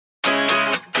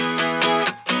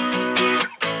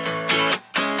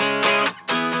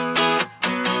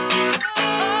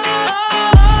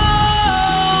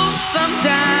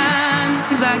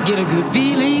a good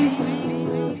feeling,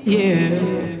 yeah.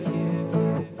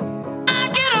 I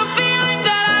get a feeling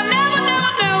that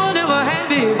I never had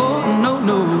before.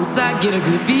 No, I get a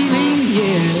good feeling,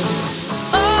 yeah.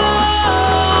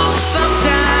 Oh,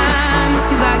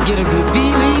 sometimes I get a good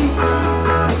feeling,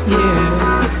 yeah.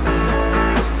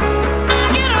 I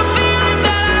get a feeling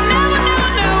that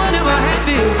I never had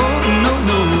before. No,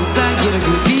 I get a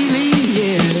good feeling,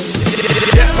 yeah.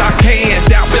 Yes, I can.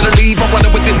 Doubt, better leave. I'm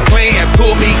running with this plan.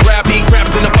 Pull me, grab me,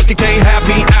 crabs in the bucket can't have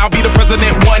me. I'll be the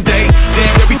president one day.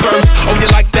 January 1st. Oh, you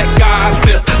like that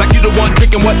gossip? Like you the one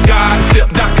drinking what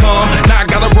gossip.com. Now I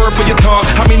got a word for your tongue.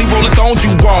 How many Rolling Stones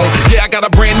you want? Yeah, I got a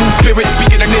brand new spirit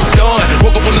speaking and it's done.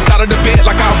 Woke up on the side of the bed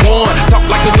like I won. Talk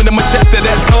like the wind in my chest to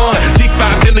that sun.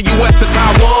 G5 in the US to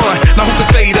Taiwan. Now who can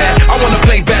say that? I wanna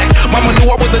play back. Mama knew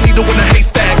I was a needle in a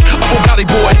haystack. A Bugatti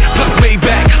boy, plus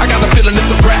Maybach. I got a feeling it's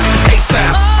a rap.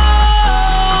 ASAP.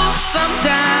 Oh,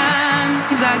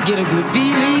 sometimes I get a good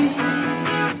feeling,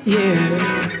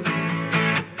 yeah.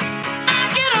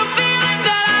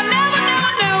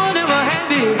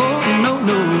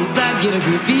 Get a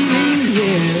good feeling,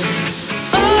 yeah.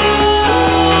 Oh,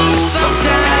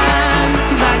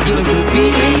 sometimes I get a good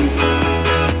feeling,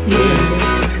 yeah.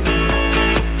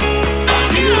 I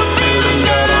get a feeling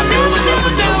that I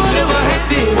never had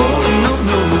before.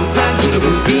 No, I get a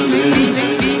good feeling.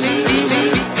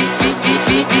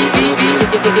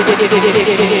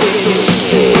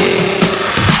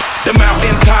 The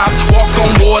mountain top, walk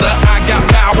on water. I got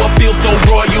power, feel so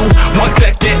royal. 1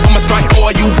 second, I'ma strike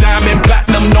oil. Diamond,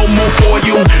 platinum, no more for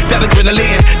you. That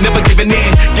adrenaline, never giving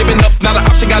in. Giving up's not an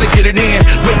option, gotta get it in.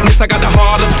 Witness, I got the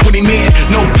heart of 20 men.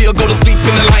 No fear, go to sleep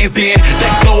in the lion's den.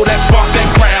 That glow, that spark, that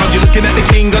crown. You're looking at the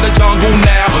king of the jungle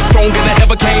now. Stronger than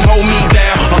ever, can't hold me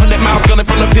down. 100 miles gunning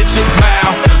from the pitcher's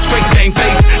mile. Straight game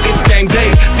face, it's game day.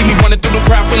 See me running through the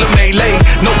crowd full of melee.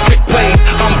 No trick plays,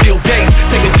 I'm Bill Gates.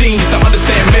 Take a genius to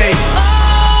understand me.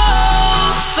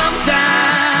 Oh,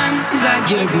 sometimes I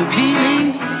get a good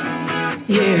feeling,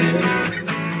 yeah.